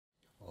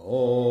Hello,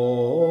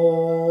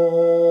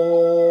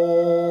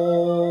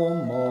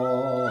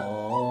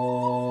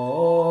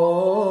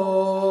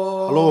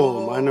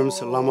 my name is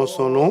Lama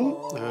Sonong.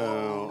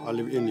 I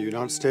live in the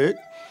United States.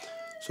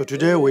 So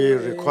today we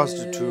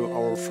requested to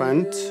our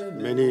friends,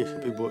 many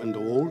people in the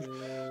world,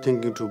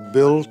 thinking to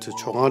build a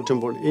Chogan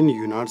temple in the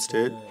United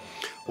States.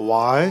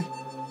 Why?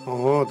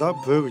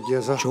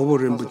 Jowo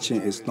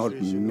Rinpoche is not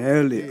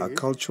merely a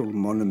cultural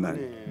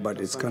monument,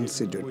 but is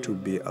considered to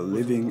be a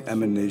living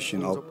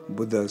emanation of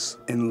Buddha's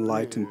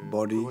enlightened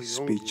body,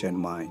 speech, and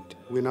mind.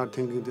 We're not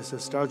thinking this is a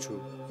statue.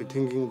 We're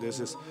thinking this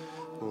is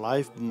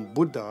life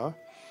Buddha.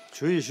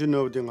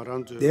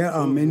 There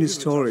are many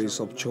stories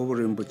of Jowo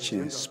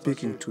Rinpoche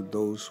speaking to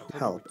those who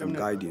help and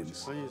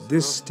guidance.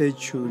 This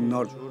statue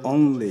not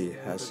only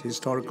has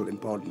historical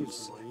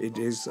importance, it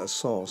is a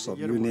source of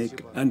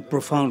unique and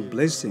profound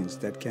blessings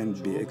that can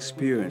be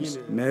experienced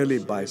merely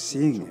by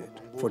seeing it.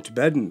 For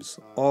Tibetans,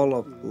 all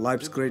of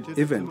life's great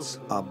events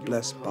are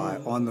blessed by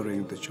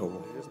honoring the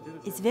Jowo.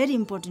 It's very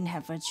important to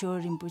have a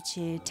Jowo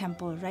Rinpoche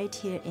temple right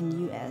here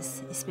in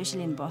US,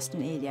 especially in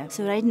Boston area.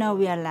 So right now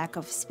we are lack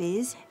of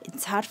space.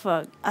 It's hard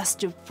for us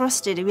to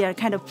prostrate. We are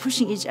kind of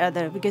pushing each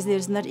other because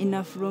there's not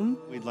enough room.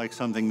 We'd like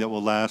something that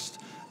will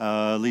last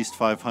at least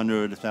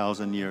 500,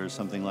 1,000 years,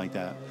 something like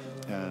that,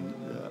 and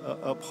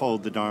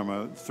uphold the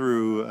Dharma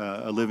through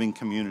a living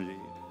community.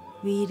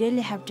 We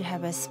really have to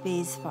have a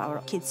space for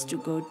our kids to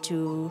go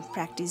to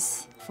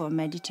practice for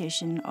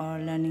meditation or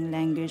learning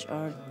language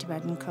or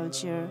Tibetan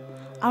culture.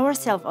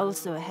 Ourselves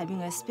also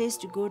having a space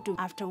to go to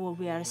after work,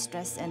 we are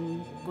stressed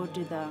and go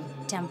to the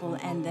temple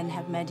and then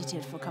have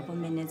meditate for a couple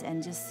minutes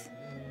and just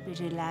be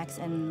relaxed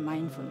and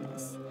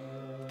mindfulness.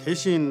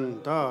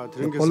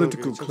 The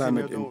political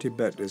climate in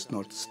Tibet is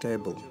not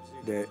stable.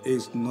 There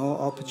is no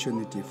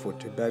opportunity for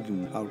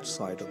Tibetans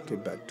outside of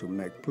Tibet to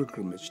make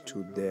pilgrimage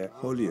to their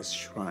holiest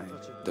shrine.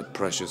 The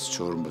precious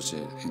Jowo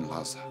Rinpoche in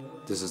Lhasa.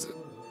 This is a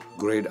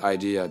great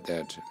idea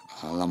that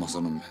Lama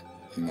Sonong,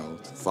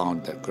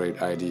 found that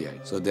great idea.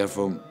 So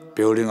therefore,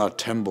 building a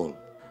temple,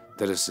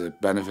 that is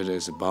benefit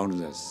is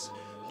boundless.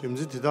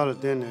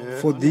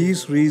 For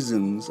these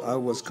reasons, I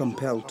was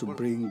compelled to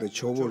bring the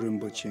Jowo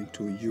Rinpoche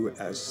to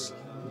US.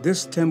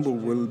 This temple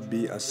will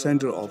be a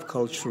center of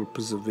cultural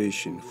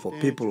preservation for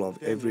people of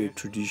every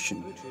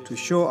tradition. To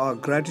show our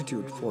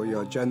gratitude for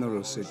your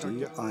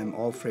generosity, I'm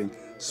offering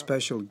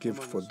special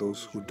gift for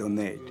those who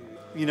donate.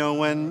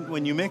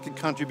 When you make a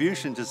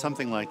contribution to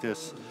something like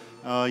this,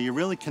 you're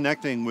really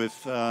connecting with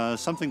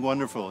something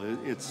wonderful.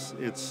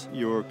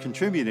 You're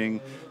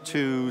contributing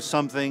to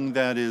something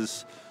that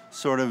is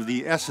sort of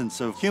the essence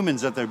of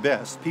humans at their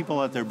best,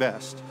 people at their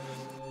best.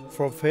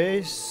 For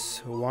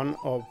phase one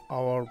of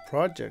our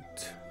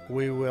project,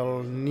 we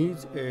will need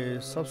a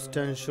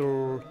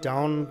substantial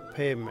down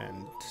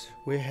payment.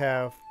 We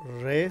have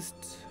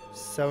raised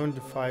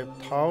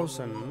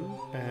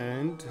 $75,000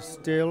 and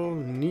still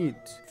need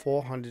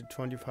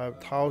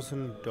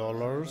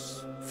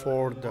 $425,000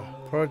 for the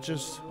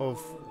purchase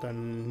of the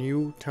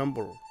new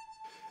temple.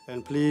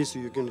 And please,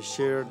 you can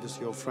share this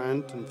with your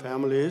friends and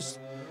families.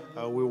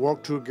 We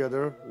work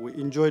together, we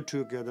enjoy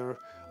together.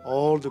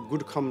 All the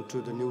good come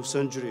to the new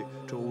century.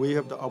 So we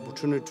have the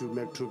opportunity to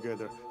make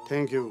together.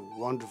 Thank you.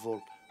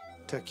 Wonderful.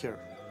 Take care.